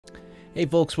Hey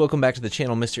folks, welcome back to the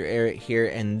channel. MrAyrit here,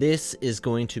 and this is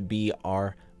going to be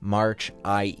our March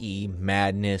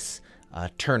ieMadness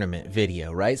tournament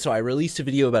video, right? So I released a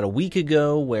video about a week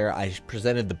ago where I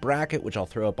presented the bracket, which I'll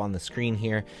throw up on the screen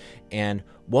here. And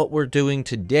what we're doing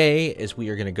today is we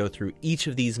are going to go through each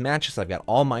of these matches. I've got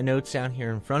all my notes down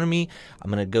here in front of me. I'm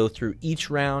going to go through each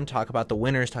round, talk about the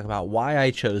winners, talk about why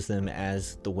I chose them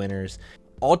as the winners.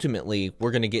 Ultimately,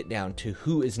 we're going to get down to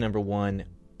who is number one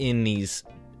in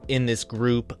this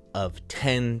group of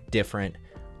 10 different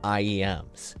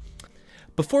iems.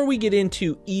 Before we get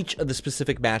into each of the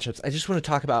specific matchups, I just want to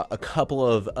talk about a couple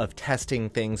of testing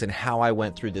things and how I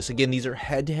went through this. Again, these are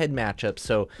head-to-head matchups,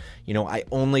 so, you know, I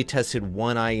only tested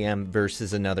one iem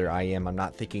versus another iem. I'm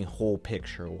not thinking whole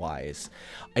picture-wise.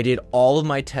 I did all of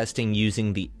my testing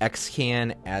using the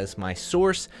Cayin as my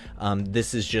source.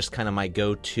 This is just kind of my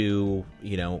go-to,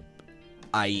 you know,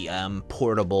 iem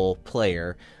portable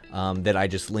player. That I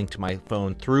just link to my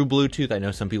phone through Bluetooth. I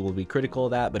know some people will be critical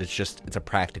of that, but it's a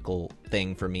practical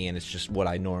thing for me, and it's just what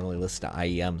I normally listen to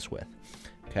iems with.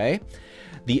 Okay,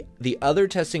 the other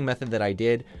testing method that I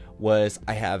did was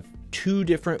I have two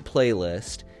different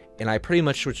playlists, and I pretty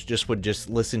much would just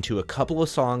listen to a couple of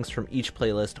songs from each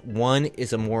playlist. One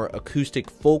is a more acoustic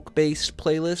folk-based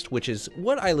playlist, which is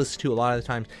what I listen to a lot of the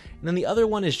times, and then the other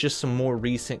one is just some more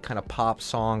recent kind of pop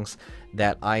songs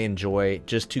that I enjoy,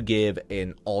 just to give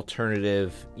an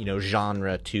alternative, you know,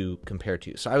 genre to compare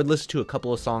to. So I would listen to a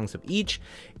couple of songs of each,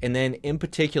 and then in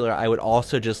particular, I would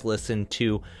also just listen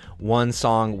to one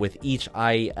song with each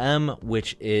iem,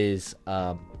 which is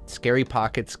Scary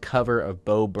Pocket's cover of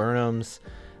Bo Burnham's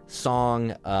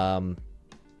song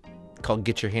called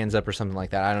Get Your Hands Up or something like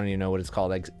that. I don't even know what it's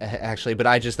called actually, but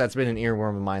that's been an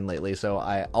earworm of mine lately, so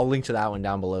I'll link to that one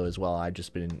down below as well. I've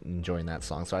just been enjoying that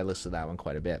song, so I listened to that one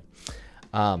quite a bit.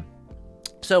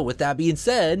 So with that being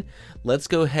said, let's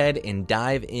go ahead and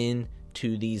dive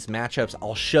into these matchups.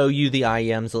 I'll show you the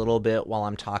iems a little bit while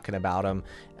I'm talking about them,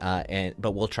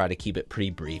 but we'll try to keep it pretty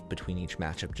brief between each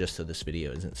matchup, just so this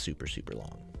video isn't super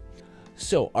long.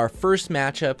 So our first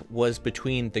matchup was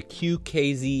between the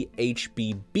QKZ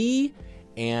HBB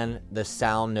and the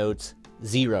Salnotes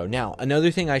Zero. Now, another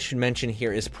thing I should mention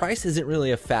here is price isn't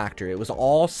really a factor. It was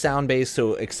all sound-based,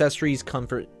 so accessories,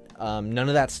 comfort, none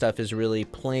of that stuff is really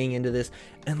playing into this,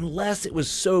 unless it was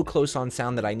so close on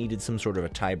sound that I needed some sort of a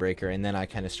tiebreaker, and then I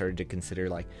kind of started to consider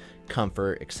like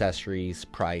comfort, accessories,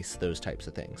 price, those types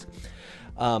of things.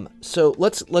 So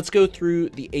let's go through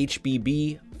the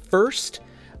HBB first.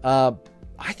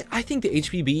 I think the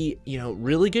HBB, you know,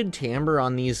 really good timbre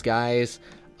on these guys.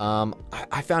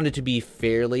 I found it to be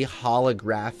fairly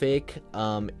holographic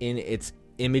in its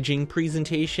imaging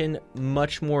presentation,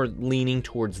 much more leaning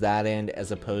towards that end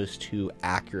as opposed to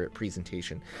accurate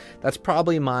presentation. That's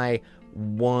probably my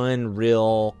one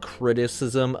real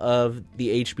criticism of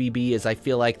the HBB, is I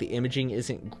feel like the imaging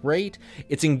isn't great.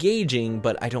 It's engaging,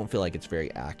 but I don't feel like it's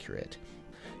very accurate.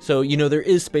 So, you know, there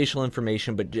is spatial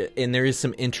information, and there is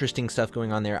some interesting stuff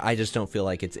going on there. I just don't feel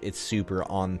like it's super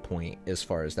on point as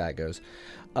far as that goes.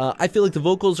 I feel like the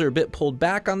vocals are a bit pulled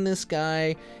back on this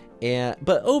guy,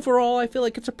 but overall, I feel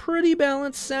like it's a pretty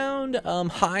balanced sound.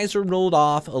 Highs are rolled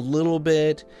off a little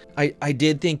bit. I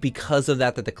did think because of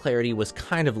that the clarity was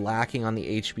kind of lacking on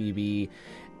the HBB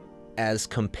as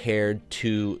compared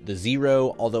to the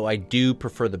Zero, although I do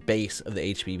prefer the bass of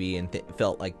the HBB and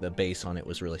felt like the bass on it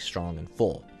was really strong and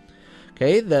full.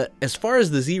 Okay, as far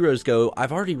as the Zeros go,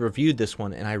 I've already reviewed this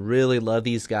one, and I really love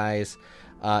these guys.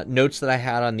 Notes that I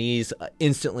had on these,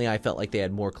 instantly I felt like they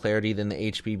had more clarity than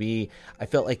the HBB. I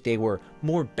felt like they were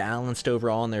more balanced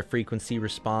overall in their frequency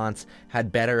response,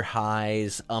 had better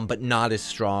highs, but not as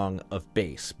strong of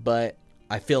bass. But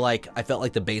I felt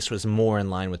like the bass was more in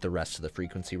line with the rest of the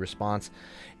frequency response.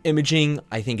 Imaging,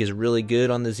 I think, is really good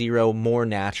on the Zero, more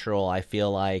natural, I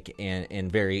feel like, and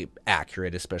very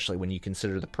accurate, especially when you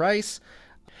consider the price.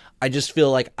 I just feel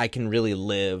like I can really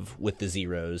live with the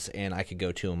Zeros, and I could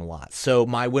go to them a lot. So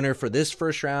my winner for this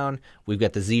first round, we've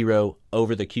got the Zero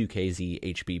over the QKZ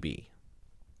HBB.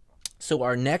 So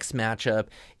our next matchup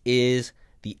is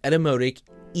the Etymotic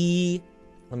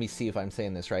let me see if I'm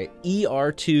saying this right,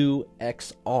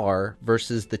 ER2XR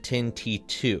versus the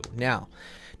 10T2. Now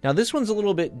this one's a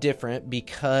little bit different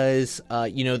because,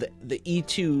 you know, the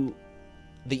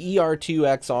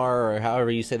ER2XR, or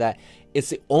however you say that, it's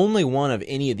the only one of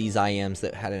any of these iems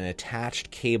that had an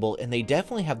attached cable, and they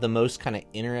definitely have the most kind of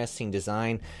interesting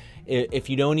design. If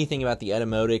you know anything about the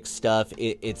ieMadness stuff,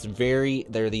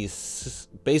 they're these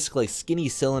basically skinny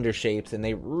cylinder shapes, and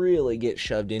they really get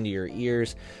shoved into your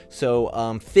ears.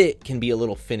 So fit can be a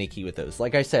little finicky with those.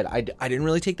 Like I said, I didn't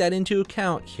really take that into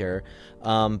account here,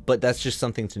 but that's just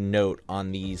something to note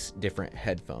on these different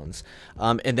headphones.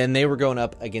 And then they were going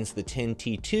up against the 10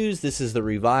 T2s. This is the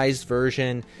revised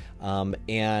version.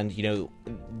 And you know,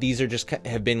 these are just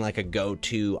have been like a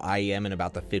go-to IEM in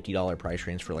about the $50 price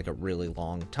range for like a really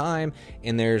long time,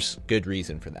 and there's good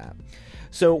reason for that.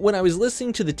 So when I was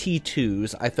listening to the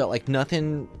T2s, I felt like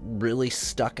nothing really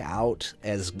stuck out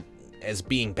as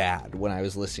being bad when I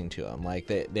was listening to them. Like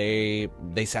they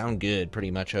sound good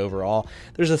pretty much overall.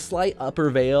 There's a slight upper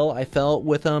veil I felt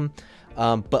with them,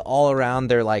 but all around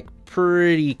they're like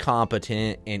pretty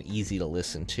competent and easy to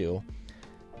listen to.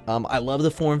 I love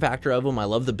the form factor of them. I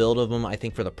love the build of them. I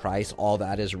think for the price, all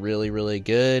that is really, really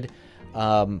good.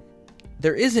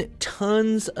 There isn't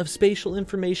tons of spatial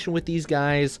information with these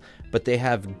guys, but they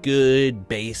have good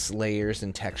base layers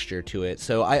and texture to it.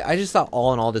 So I just thought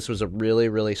all in all, this was a really,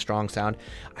 really strong sound.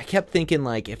 I kept thinking,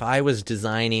 like, if I was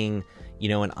designing, you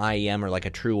know, an IEM or like a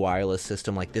true wireless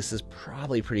system, like this is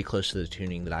probably pretty close to the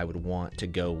tuning that I would want to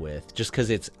go with, just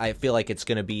because I feel like it's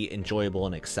going to be enjoyable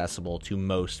and accessible to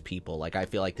most people. Like I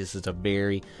feel like this is a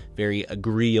very, very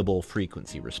agreeable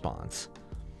frequency response.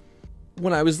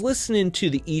 When I was listening to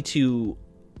the ER2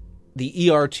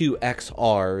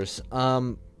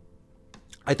 XRs,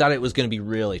 I thought it was going to be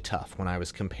really tough when I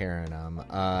was comparing them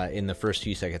in the first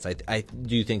few seconds. I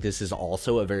do think this is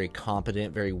also a very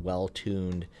competent, very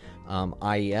well-tuned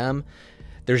IEM.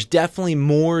 There's definitely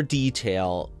more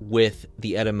detail with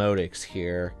the ieMadness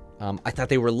here. I thought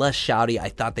they were less shouty. I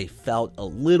thought they felt a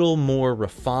little more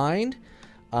refined.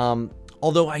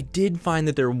 Although I did find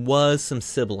that there was some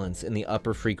sibilance in the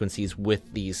upper frequencies with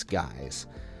these guys.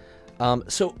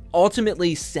 So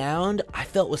ultimately, sound I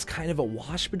felt was kind of a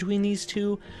wash between these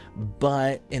two,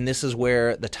 and this is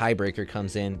where the tiebreaker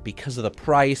comes in. Because of the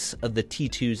price of the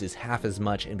T2s is half as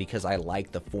much, and because I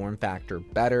like the form factor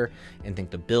better and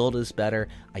think the build is better,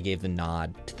 I gave the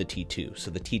nod to the T2. So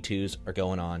the T2s are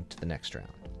going on to the next round.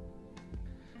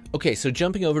 Okay, so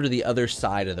jumping over to the other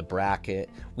side of the bracket,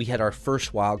 we had our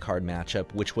first wildcard matchup,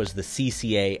 which was the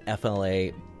CCA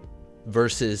FLA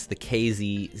versus the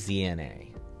KZ ZNA.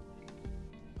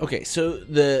 Okay, so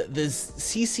the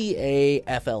CCA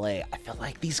FLA, I felt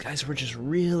like these guys were just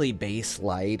really bass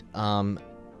light,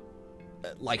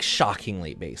 like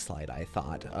shockingly bass light, I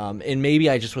thought. And maybe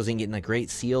I just wasn't getting a great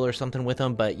seal or something with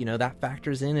them, but you know, that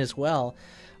factors in as well.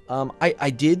 I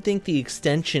did think the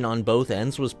extension on both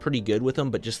ends was pretty good with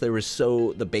them, but just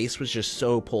the bass was just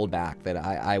so pulled back that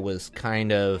I was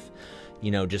kind of, you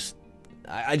know,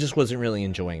 I just wasn't really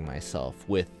enjoying myself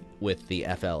with the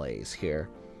FLAs here.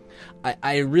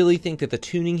 I really think that the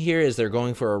tuning here is they're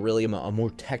going for a more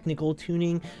technical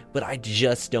tuning, but I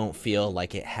just don't feel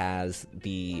like it has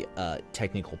the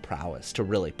technical prowess to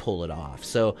really pull it off.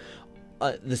 So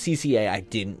the CCA I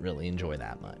didn't really enjoy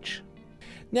that much.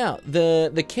 Now,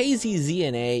 the KZ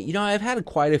ZNA, you know, I've had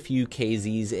quite a few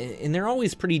KZs, and they're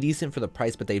always pretty decent for the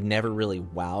price, but they've never really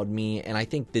wowed me, and I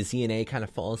think the ZNA kind of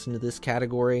falls into this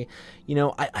category. You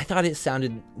know, I thought it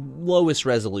sounded lowest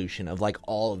resolution of, like,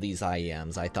 all of these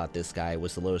IEMs. I thought this guy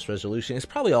was the lowest resolution. It's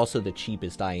probably also the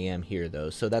cheapest IEM here, though,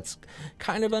 so that's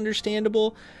kind of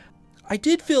understandable. I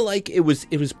did feel like it was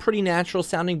pretty natural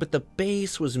sounding, but the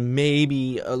bass was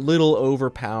maybe a little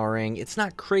overpowering. It's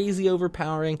not crazy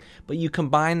overpowering, but you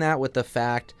combine that with the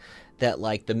fact that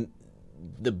like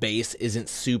the bass isn't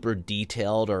super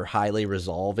detailed or highly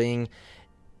resolving,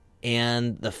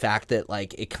 and the fact that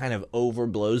like it kind of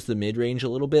overblows the mid-range a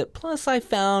little bit. Plus I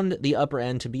found the upper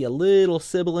end to be a little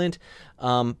sibilant,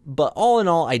 but all in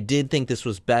all I did think this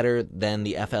was better than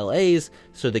the FLAs,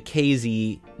 so the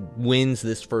KZ wins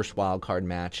this first wildcard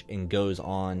match and goes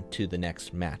on to the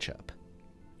next matchup,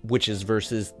 which is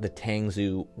versus the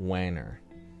Tangzu wan'er.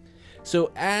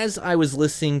 So as I was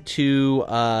listening to,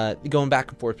 going back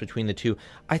and forth between the two,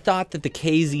 I thought that the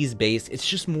KZ's bass, it's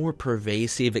just more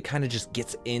pervasive. It kind of just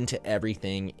gets into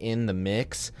everything in the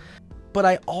mix. But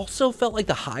I also felt like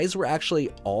the highs were actually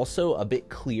also a bit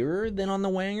clearer than on the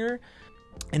wan'er,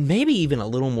 and maybe even a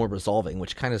little more resolving,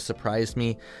 which kind of surprised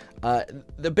me.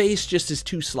 The bass just is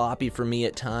too sloppy for me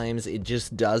at times. It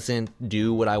just doesn't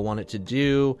do what I want it to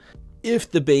do.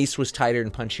 If the bass was tighter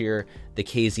and punchier, the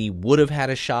KZ would have had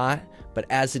a shot, but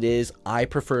as it is, I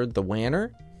preferred the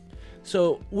wan'er.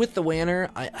 So with the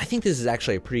wan'er, I think this is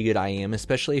actually a pretty good IEM,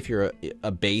 especially if you're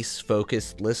a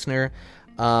bass-focused listener.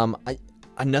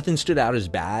 Nothing stood out as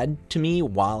bad to me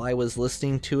while I was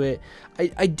listening to it.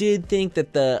 I did think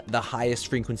that the highest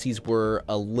frequencies were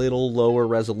a little lower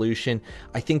resolution.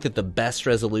 I think that the best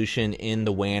resolution in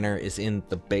the wan'er is in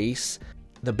the bass.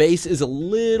 The bass is a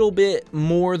little bit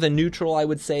more than neutral, I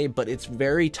would say, but it's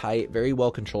very tight, very well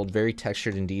controlled, very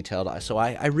textured and detailed. So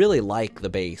I really like the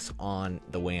bass on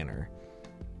the wan'er.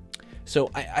 So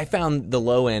I found the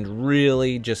low end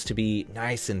really just to be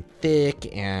nice and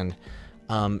thick and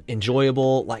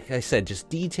enjoyable. Like I said, just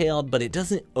detailed, but it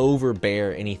doesn't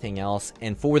overbear anything else.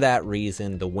 And for that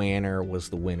reason, the wan'er was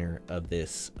the winner of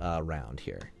this round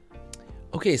here.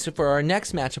 Okay, so for our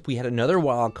next matchup, we had another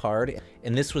wild card,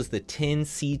 and this was the tin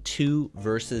C2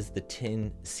 versus the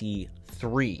tin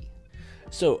C3.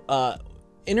 So,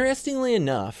 interestingly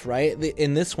enough, right,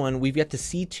 in this one, we've got the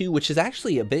C2, which is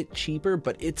actually a bit cheaper,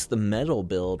 but it's the metal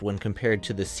build when compared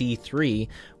to the C3,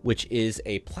 which is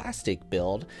a plastic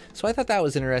build. So I thought that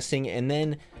was interesting. And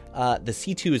then the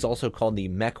C2 is also called the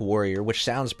Mech Warrior, which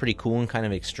sounds pretty cool and kind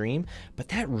of extreme, but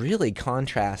that really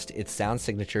contrasts its sound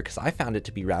signature because I found it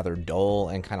to be rather dull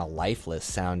and kind of lifeless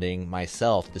sounding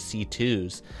myself, the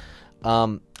C2s.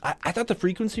 I thought the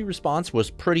frequency response was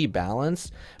pretty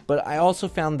balanced, but I also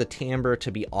found the timbre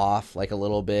to be off like a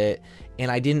little bit,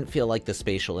 and I didn't feel like the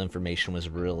spatial information was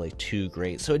really too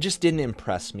great. So it just didn't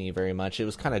impress me very much. It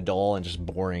was kind of dull and just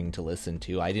boring to listen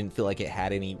to. I didn't feel like it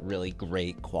had any really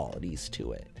great qualities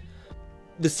to it.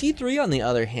 The C3, on the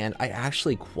other hand, I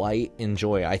actually quite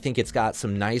enjoy. I think it's got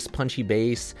some nice punchy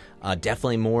bass,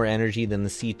 definitely more energy than the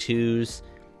C2s.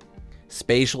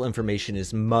 Spatial information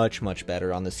is much, much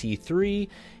better on the C3.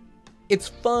 It's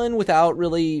fun without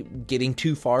really getting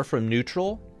too far from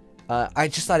neutral. I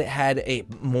just thought it had a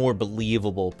more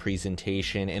believable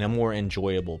presentation and a more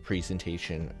enjoyable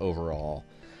presentation overall.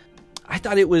 I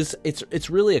thought it's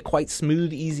really a quite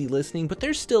smooth, easy listening, but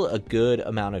there's still a good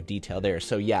amount of detail there.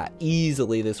 So yeah,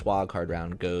 easily this wildcard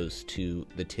round goes to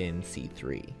the tin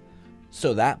C3.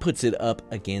 So that puts it up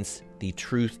against the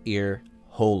Truth Ear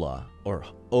Hola, or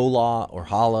Ola, or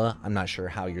Hala. I'm not sure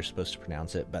how you're supposed to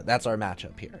pronounce it, but that's our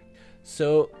matchup here.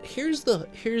 So here's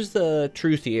the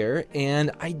Truth Ear,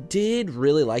 and I did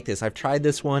really like this. I've tried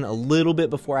this one a little bit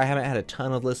before. I haven't had a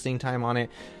ton of listening time on it,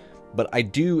 but I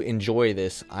do enjoy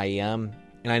this iem,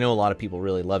 and I know a lot of people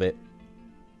really love it.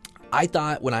 I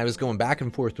thought when I was going back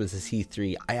and forth with the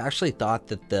C3, I actually thought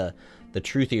that the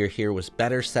Truth Ear here was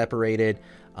better separated.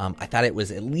 I thought it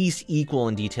was at least equal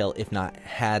in detail, if not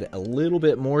had a little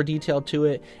bit more detail to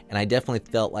it, and I definitely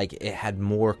felt like it had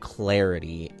more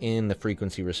clarity in the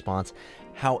frequency response.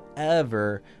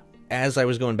 However, as I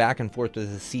was going back and forth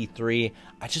with the C3,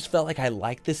 I just felt like I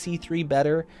liked the C3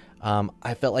 better.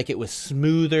 I felt like it was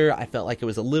smoother. I felt like it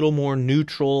was a little more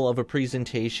neutral of a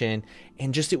presentation,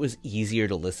 and just it was easier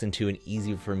to listen to and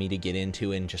easier for me to get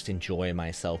into and just enjoy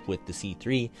myself with the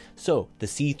C3. So the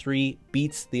C3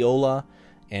 beats the Ola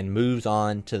and moves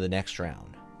on to the next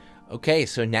round. Okay,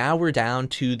 so now we're down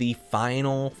to the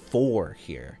final four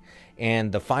here.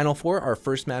 And the final four, our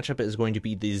first matchup is going to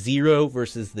be the Zero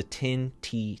versus the tin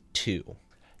T2.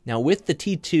 Now with the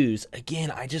T2s, again,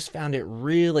 I just found it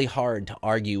really hard to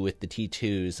argue with the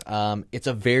T2s. It's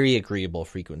a very agreeable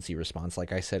frequency response,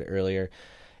 like I said earlier.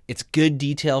 It's good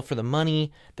detail for the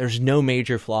money. There's no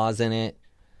major flaws in it.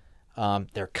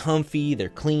 They're comfy, they're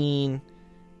clean.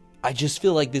 I just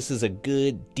feel like this is a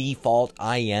good default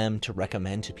iem to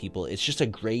recommend to people. It's just a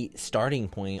great starting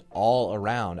point all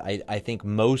around. I think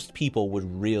most people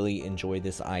would really enjoy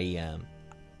this iem.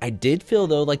 I did feel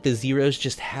though like the Zeros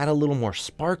just had a little more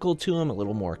sparkle to them, a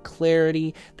little more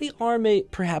clarity. They are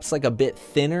perhaps like a bit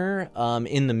thinner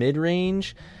in the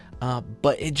mid-range,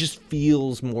 but it just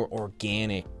feels more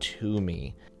organic to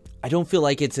me. I don't feel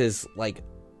like it's as like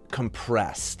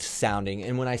compressed sounding,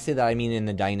 and when I say that I mean in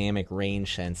the dynamic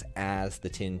range sense, as the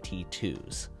tin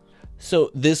T2s. So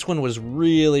this one was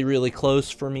really close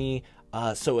for me.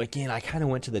 So again, I kind of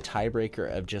went to the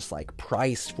tiebreaker of just like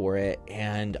price for it,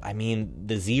 and I mean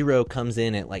the Zero comes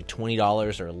in at like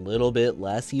 $20 or a little bit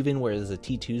less even, whereas the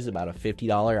T2 is about a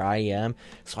 $50 iem.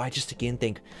 So I just again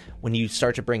think when you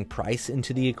start to bring price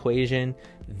into the equation,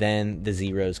 then the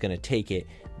Zero is going to take it.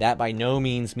 That by no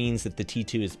means means that the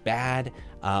T2 is bad.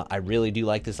 I really do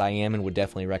like this iem and would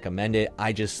definitely recommend it.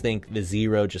 I just think the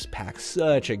Zero just packs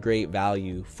such a great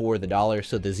value for the dollar,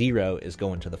 so the Zero is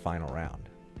going to the final round.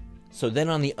 So then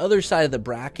on the other side of the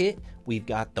bracket, we've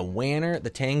got the wan'er, the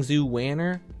Tangzhou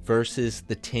wan'er versus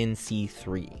the tin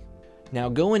C3. Now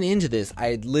going into this, I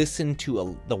had listened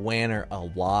to the wan'er a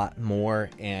lot more,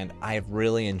 and I've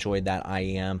really enjoyed that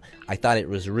iem. I thought it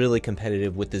was really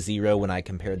competitive with the Zero when I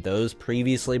compared those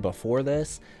previously before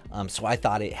this, so I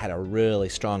thought it had a really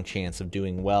strong chance of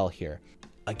doing well here.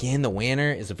 Again, the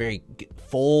wan'er is a very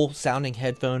full sounding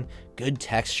headphone, good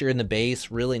texture in the bass,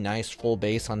 really nice full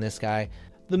bass on this guy.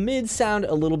 The mids sound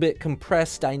a little bit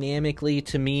compressed dynamically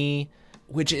to me,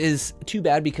 which is too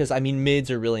bad because I mean mids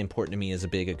are really important to me as a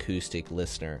big acoustic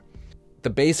listener. The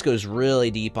bass goes really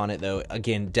deep on it though.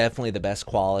 Again, definitely the best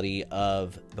quality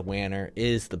of the wan'er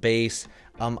is the bass.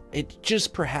 It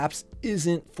just perhaps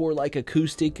isn't for like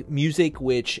acoustic music,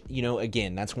 which, you know,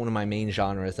 again, that's one of my main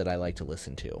genres that I like to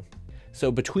listen to. So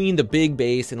between the big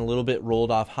bass and a little bit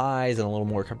rolled off highs and a little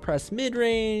more compressed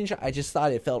mid-range, I just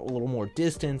thought it felt a little more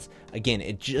distance. Again,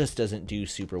 it just doesn't do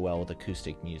super well with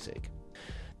acoustic music.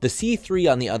 The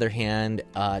C3, on the other hand,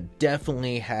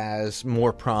 definitely has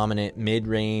more prominent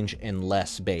mid-range and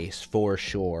less bass for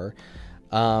sure.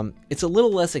 It's a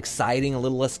little less exciting, a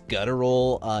little less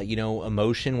guttural, you know,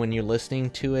 emotion when you're listening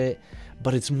to it,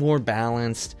 but it's more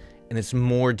balanced and it's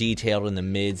more detailed in the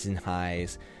mids and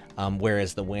highs.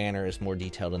 Whereas the wan'er is more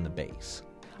detailed in the bass.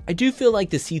 I do feel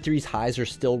like the C3's highs are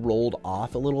still rolled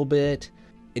off a little bit.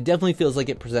 It definitely feels like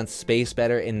it presents space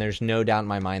better, and there's no doubt in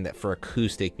my mind that for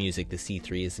acoustic music, the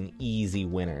C3 is an easy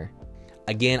winner.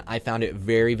 Again, I found it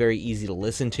very, very easy to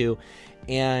listen to,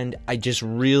 and I just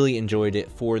really enjoyed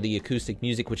it for the acoustic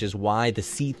music, which is why the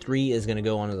C3 is going to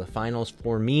go on to the finals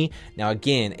for me. Now,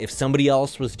 again, if somebody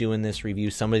else was doing this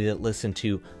review, somebody that listened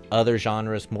to other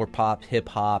genres, more pop,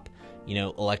 hip-hop, you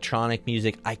know, electronic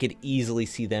music, I could easily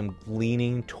see them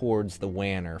leaning towards the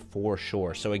wan'er for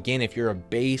sure. So again, if you're a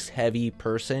bass heavy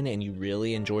person and you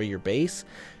really enjoy your bass,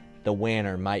 the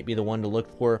wan'er might be the one to look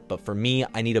for. But for me,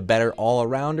 I need a better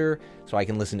all-arounder so I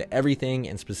can listen to everything,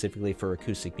 and specifically for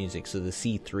acoustic music. So the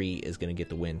C3 is going to get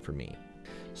the win for me.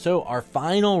 So our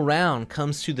final round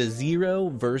comes to the Zero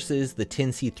versus the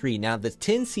 10C3. Now the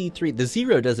 10C3, the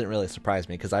Zero doesn't really surprise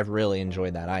me because I've really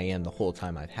enjoyed that iem the whole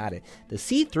time I've had it. The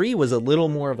C3 was a little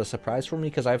more of a surprise for me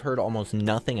because I've heard almost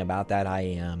nothing about that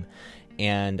iem,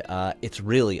 and it's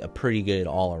really a pretty good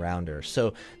all-arounder.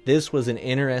 So this was an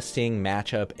interesting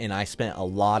matchup, and I spent a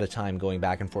lot of time going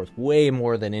back and forth, way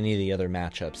more than any of the other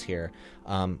matchups here.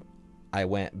 I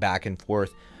went back and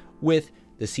forth with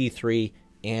the C3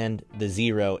 and the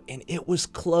Zero, and it was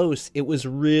close. It was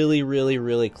really, really,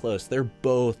 really close. They're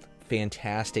both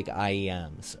fantastic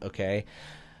iems, okay?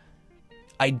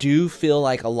 I do feel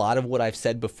like a lot of what I've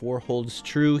said before holds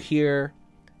true here.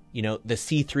 You know, the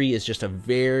C3 is just a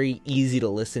very easy to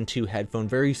listen to headphone,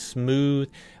 very smooth,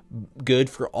 good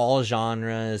for all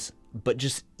genres, but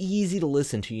just easy to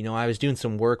listen to. You know, I was doing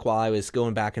some work while I was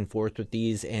going back and forth with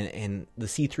these, and the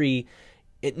C3,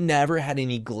 it never had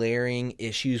any glaring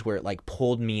issues where it like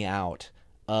pulled me out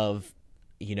of,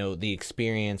 you know, the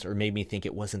experience or made me think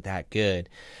it wasn't that good.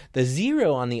 The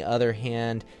Zero, on the other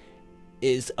hand,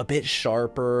 is a bit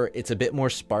sharper. It's a bit more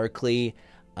sparkly.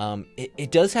 It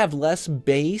does have less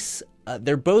bass.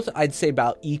 They're both, I'd say,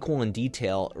 about equal in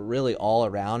detail, really all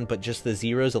around, but just the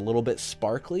Zero's a little bit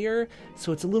sparklier,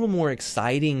 so it's a little more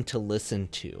exciting to listen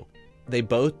to. They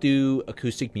both do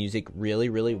acoustic music really,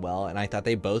 really well, and I thought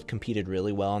they both competed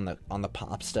really well on the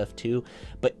pop stuff too.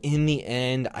 But in the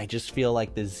end, I just feel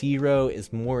like the Zero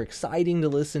is more exciting to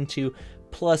listen to.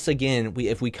 Plus, again,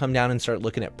 if we come down and start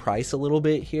looking at price a little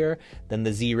bit here, then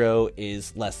the Zero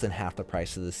is less than half the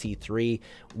price of the C3,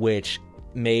 which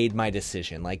made my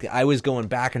decision. Like, I was going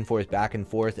back and forth,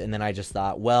 and then I just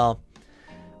thought, well,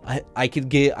 I could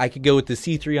go with the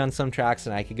C3 on some tracks,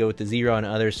 and I could go with the Zero on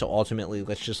others. So ultimately,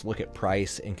 let's just look at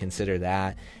price and consider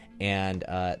that. And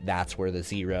that's where the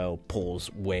Zero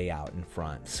pulls way out in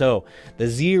front. So the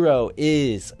Zero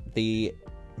is the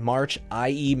March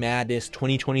ieMadness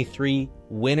 2023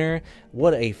 winner.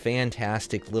 What a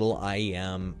fantastic little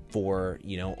iem for,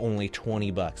 you know, only 20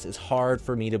 bucks. It's hard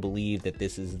for me to believe that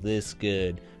this is this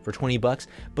good for 20 bucks,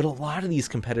 but a lot of these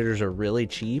competitors are really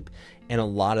cheap and a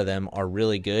lot of them are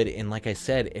really good. And like I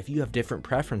said, if you have different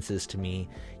preferences to me,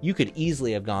 you could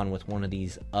easily have gone with one of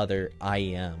these other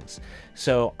iems.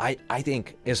 So I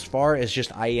think as far as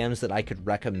just iems that I could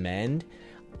recommend,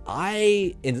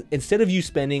 instead of you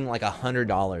spending like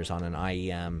 $100 on an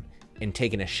iem and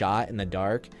taking a shot in the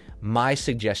dark, my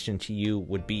suggestion to you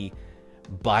would be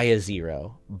buy a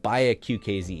Zero, buy a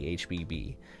QKZ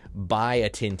HBB, buy a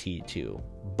 10T2,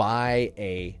 buy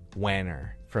a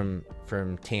wan'er from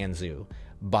Tanzu,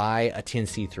 buy a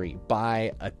 10C3,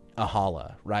 buy a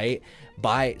Hala, right?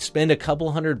 Spend a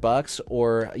couple $100,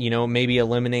 or, you know, maybe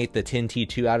eliminate the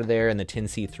 10T2 out of there and the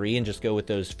 10C3 and just go with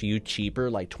those few cheaper,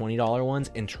 like $20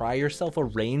 ones, and try yourself a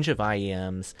range of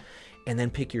iems and then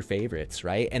pick your favorites,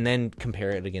 right? And then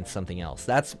compare it against something else.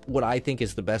 That's what I think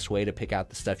is the best way to pick out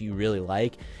the stuff you really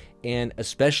like. And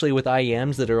especially with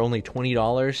iems that are only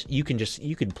 $20,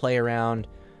 you can play around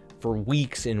for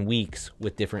weeks and weeks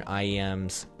with different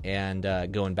iems and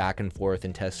going back and forth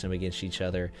and testing them against each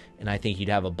other. And I think you'd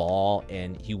have a ball,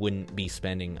 and you wouldn't be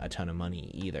spending a ton of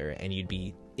money either, and you'd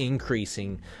be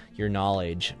increasing your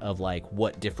knowledge of like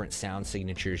what different sound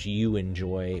signatures you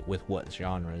enjoy with what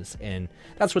genres. And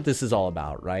that's what this is all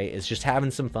about, right? It's just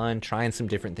having some fun, trying some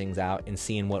different things out, and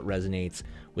seeing what resonates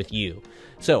with you.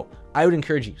 So I would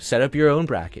encourage you, set up your own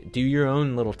bracket, do your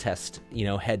own little test, you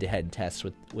know, head-to-head tests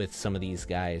with some of these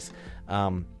guys,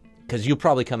 because you'll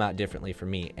probably come out differently from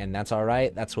me, and that's all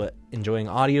right. That's what enjoying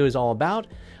audio is all about.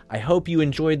 I hope you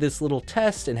enjoyed this little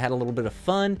test and had a little bit of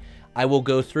fun. I will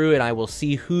go through and I will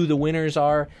see who the winners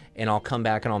are, and I'll come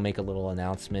back and I'll make a little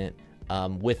announcement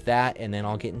with that, and then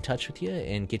I'll get in touch with you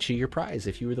and get you your prize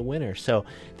if you were the winner. So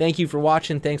thank you for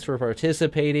watching. Thanks for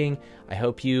participating. I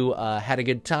hope you had a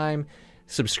good time.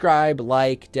 Subscribe,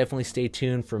 like, definitely stay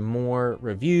tuned for more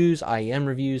reviews, IEM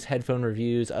reviews, headphone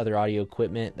reviews, other audio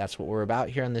equipment. That's what we're about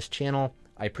here on this channel.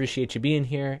 I appreciate you being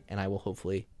here, and I will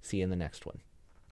hopefully see you in the next one.